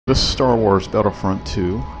This is Star Wars Battlefront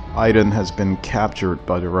 2. Iden has been captured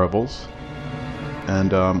by the rebels,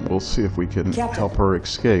 and we'll see if we can help her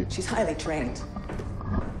escape. She's highly trained.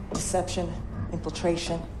 Deception,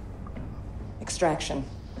 infiltration, extraction.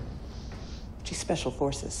 She's special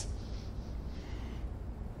forces.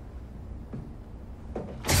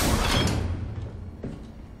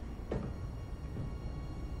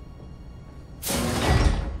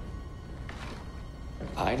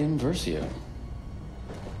 Iden Versio.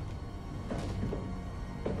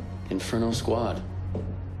 Inferno Squad.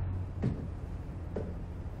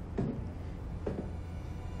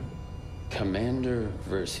 Commander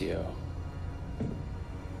Versio.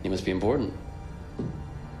 You must be important.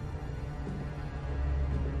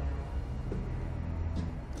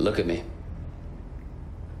 Look at me.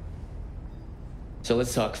 So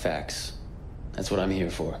let's talk facts. That's what I'm here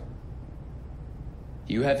for.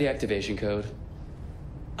 You have the activation code.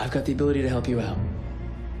 I've got the ability to help you out.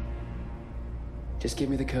 Just give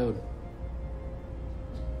me the code.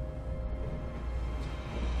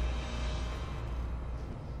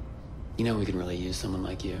 You know we can really use someone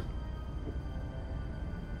like you.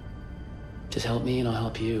 Just help me and I'll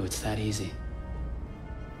help you. It's that easy.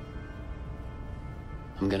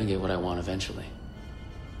 I'm gonna get what I want eventually.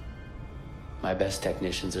 My best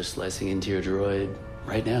technicians are slicing into your droid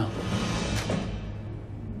right now.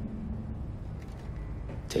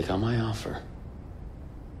 Take on my offer.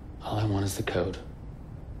 All I want is the code.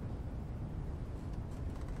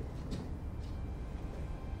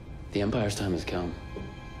 The Empire's time has come.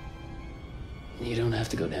 You don't have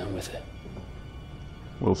to go down with it.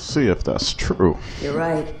 We'll see if that's true. You're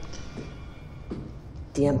right.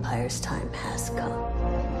 The Empire's time has come.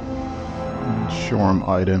 Show him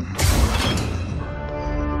Iden.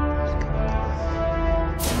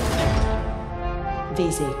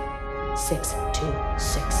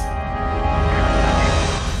 VZ-626.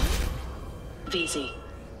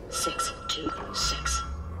 VZ-626.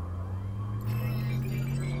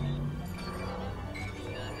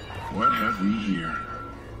 What have we here?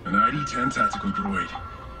 An ID-10 tactical droid.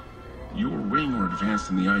 Your wing were advanced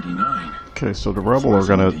in the ID-9. Okay, so the rebel are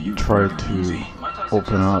gonna try to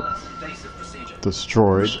open up this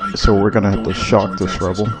droid, so we're gonna have to shock this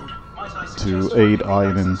rebel to aid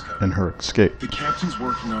Iden in her escape. The captain's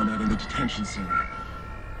working on that in the detention center.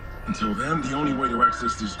 Until then, the only way to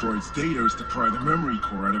access this droid's data is to pry the memory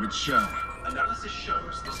core out of its shell. Analysis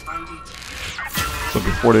shows this ID. So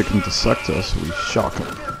before they can dissect us, we shock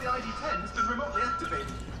them.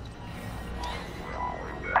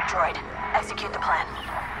 Droid, execute the plan.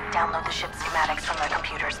 Download the ship's schematics from their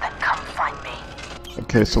computers, then come find me.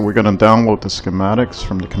 Okay, so we're gonna download the schematics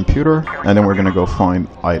from the computer, and then we're gonna go find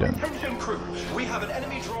Iden. Attention crew, we have an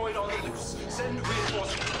enemy droid on the loose. Send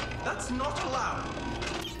reinforcements. That's not allowed.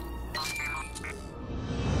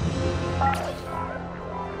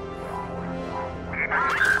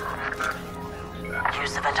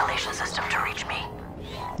 Use the ventilation system to reach me.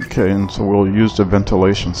 Okay, and so we'll use the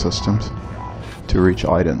ventilation systems to reach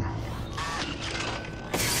Iden.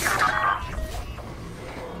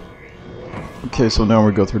 Okay, so now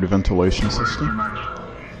we go through the ventilation system.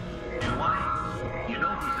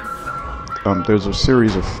 There's a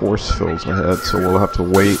series of force fields ahead, so we'll have to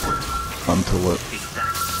wait until it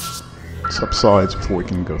subsides before we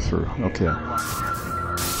can go through. Okay.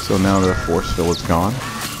 So now the force field is gone.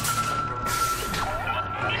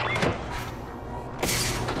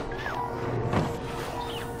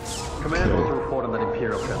 Command will report on that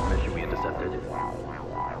Imperial transmission we intercepted.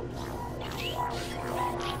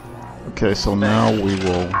 Okay, so now we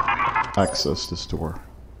will access this door.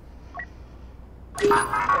 Hey,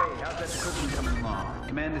 how's that cooking coming along?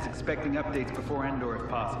 Command is expecting updates before Endor if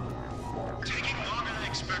possible. Taking longer than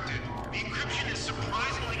expected. The encryption is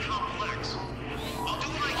surprisingly complex. I'll do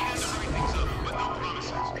what I can to hurry things up, but no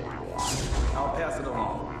promises. I'll pass it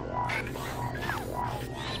along.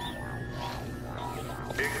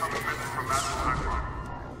 Incoming message from Master Blackrock.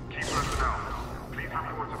 Key personnel, please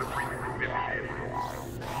report to the briefing room immediately.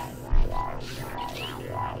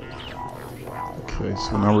 Okay,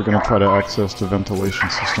 so now we're going to try to access the ventilation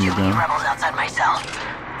system again. Rebels outside my cell.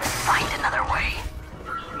 Find another way.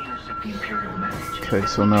 Okay,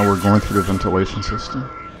 so now we're going through the ventilation system.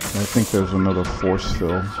 And I think there's another force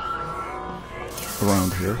field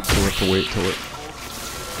around here, so we have to wait till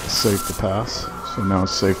it's safe to pass. So now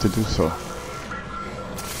it's safe to do so.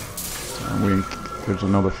 And there's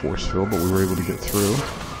another force field, but we were able to get through.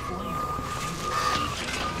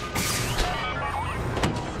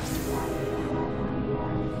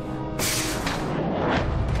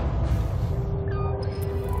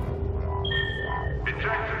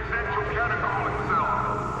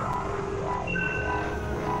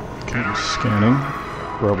 Okay, we're scanning.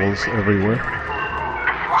 Rebels everywhere.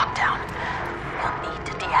 Lockdown. You'll need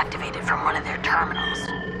to deactivate it from one of their terminals.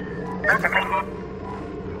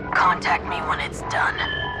 Contact me when it's done.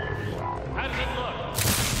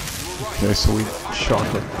 Okay, so we shot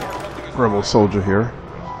the rebel soldier here.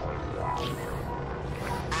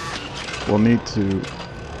 We'll need to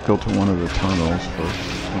go to one of the terminals first.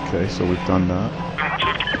 Okay, so we've done that.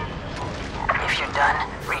 If you're done,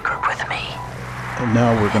 regroup with me. And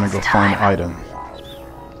now we're gonna go find Aiden.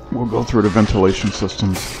 We'll go through the ventilation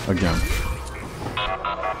systems again.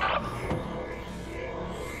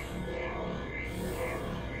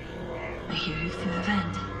 I hear you through the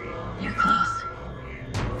vent. You're close.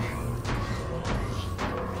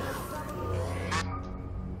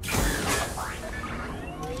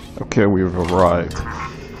 Okay, we've arrived.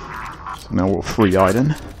 So now we'll free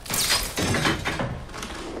Aiden.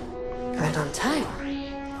 Right on time.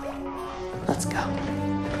 Let's go.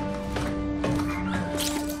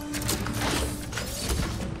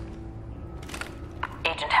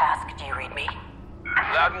 Agent Hask, do you read me?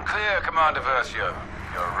 Loud and clear, Commander Versio.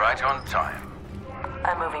 You're right on time.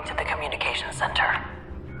 I'm moving to the communications center.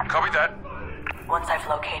 Copy that. Once I've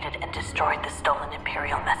located and destroyed the stolen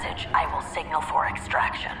Imperial message, I will signal for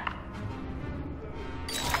extraction.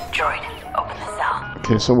 Droid, open the cell.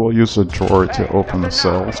 Okay, so we'll use the drawer to open the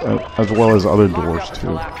cells, as well as other doors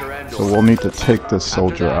too. So we'll need to take this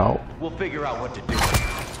soldier out. We'll figure out what to do.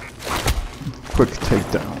 Quick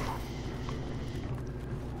takedown.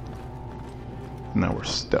 Now we're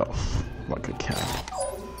stealth, like a cat.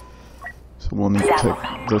 So we'll need to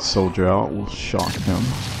take this soldier out. We'll shock him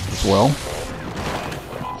as well.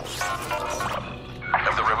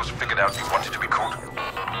 Have the rebels figured out you wanted to be caught?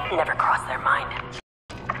 Never crossed their mind.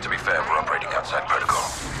 To be fair, we're operating outside protocol.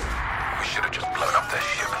 We should have just blown up their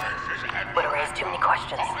ship. Would have raised too many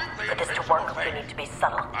questions. For this to work, we need to be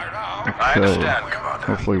subtle. I understand, Commander.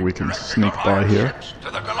 Hopefully we can sneak by here. To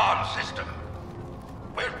the Galan system.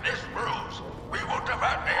 With this ruse, we won't have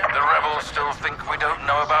had The rebels still think we don't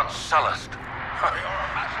know about Sullust.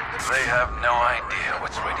 They have no idea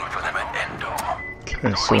what's waiting for them at Endor.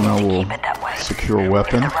 Okay, so now we'll secure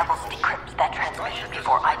weapon. If the rebels decrypt that transmission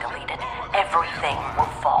before I delete it, everything will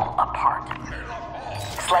fall apart.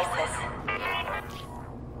 Slice this.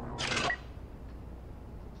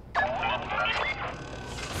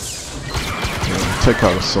 Take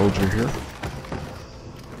out a soldier here.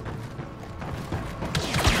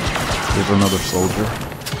 There's another soldier.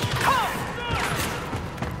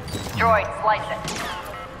 Droid, slice it.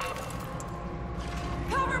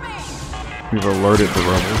 We've alerted the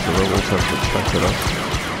rebels. The rebels have detected us,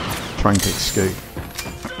 trying to escape.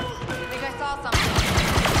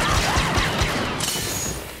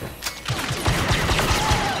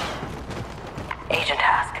 Agent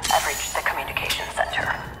Hask, I've reached the communications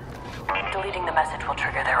center. Deleting the message will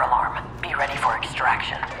trigger their alarm. Be ready for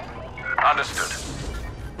extraction. Understood.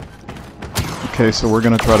 Okay, so we're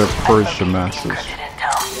gonna try to purge the masses.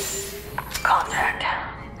 Intel. Contact.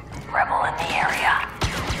 Rebel in the area.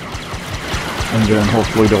 And then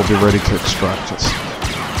hopefully they'll be ready to extract us.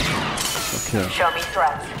 Okay. Show me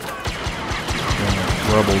threats.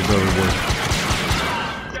 Yeah, rebels everywhere.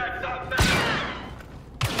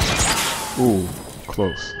 Ooh,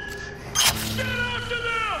 close.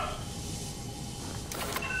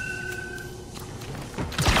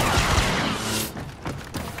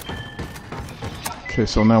 Okay,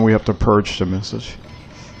 so now we have to purge the message.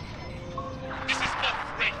 This is Mark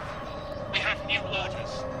 3. We have new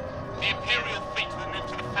orders. The Imperial fleet will move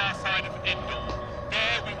to the far side of Endor.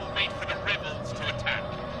 There we will wait for the rebels to attack.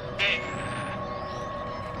 Then...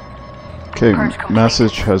 Okay,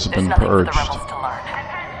 message has been purged.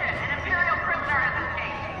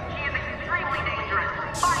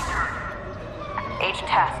 Agent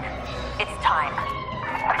Hask, it's time.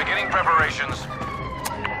 Beginning preparations.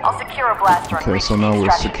 I'll secure a blaster. Okay, so now we'll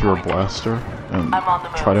secure a blaster and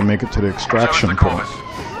try to make it to the extraction point.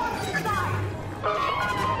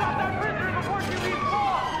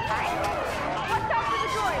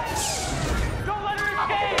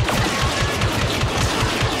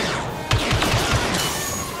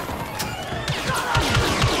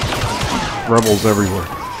 Rebels everywhere.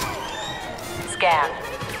 Scan.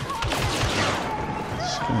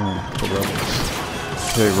 Scan the rebels.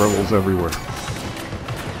 Okay, rebels everywhere.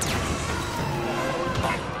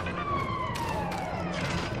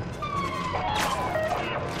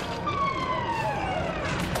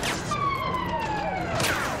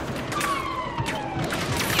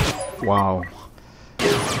 Wow.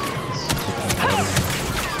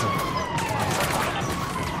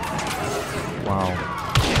 Wow.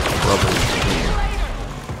 Rebels.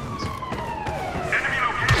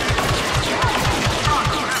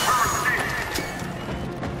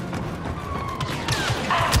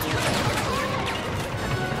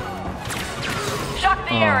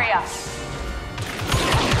 Hurry up.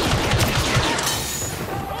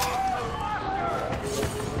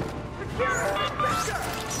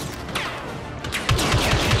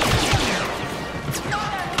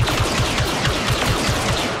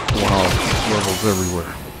 Wow, levels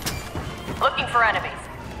everywhere. Looking for enemies.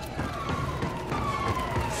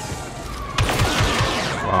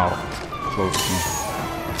 Wow, close to me.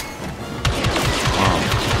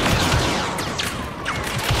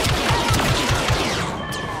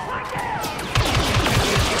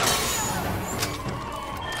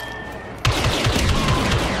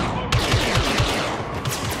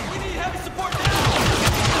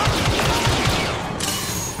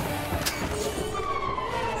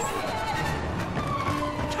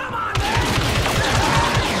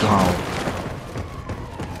 Wow.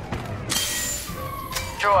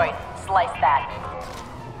 Droid, slice that.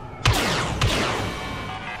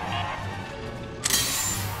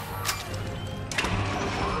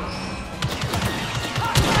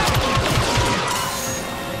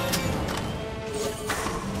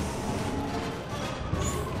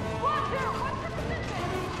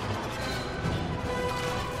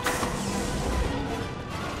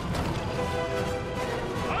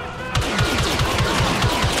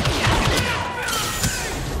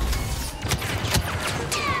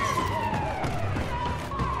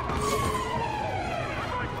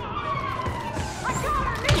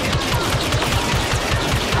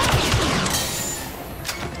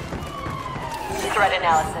 Threat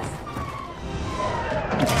analysis.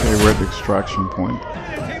 Okay, we're at the extraction point.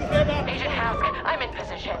 Agent Hask, I'm in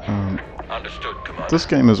position. Understood, Commander. This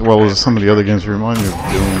game, as well as some of the other games, remind me of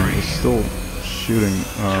Doom. Is still shooting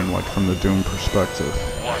like from the Doom perspective.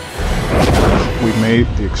 We made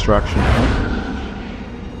the extraction point.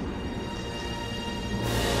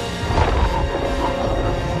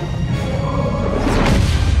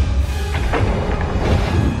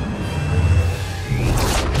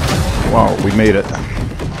 Wow, we made it.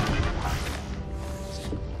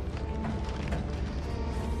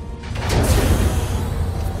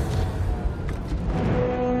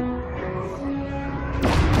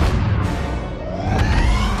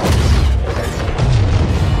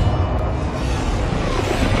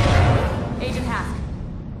 Agent Hask.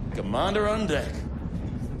 Commander on deck.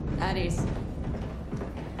 At ease.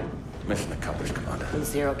 Mission accomplished, Commander.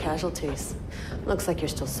 0 casualties. Looks like you're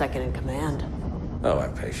still second in command. Oh,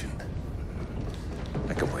 I'm patient.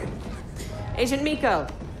 I can wait. Agent Miko.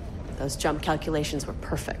 Those jump calculations were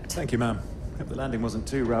perfect. Thank you, ma'am. Hope the landing wasn't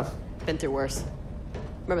too rough. Been through worse.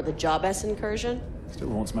 Remember the Job S incursion? Still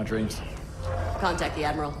haunts my dreams. Contact the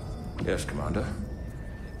Admiral. Yes, Commander.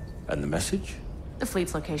 And the message? The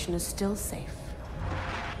fleet's location is still safe.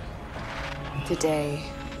 Today,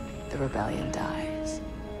 the rebellion dies.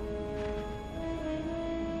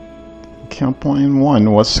 Campaign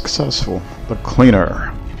 1 was successful, but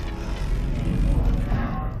cleaner.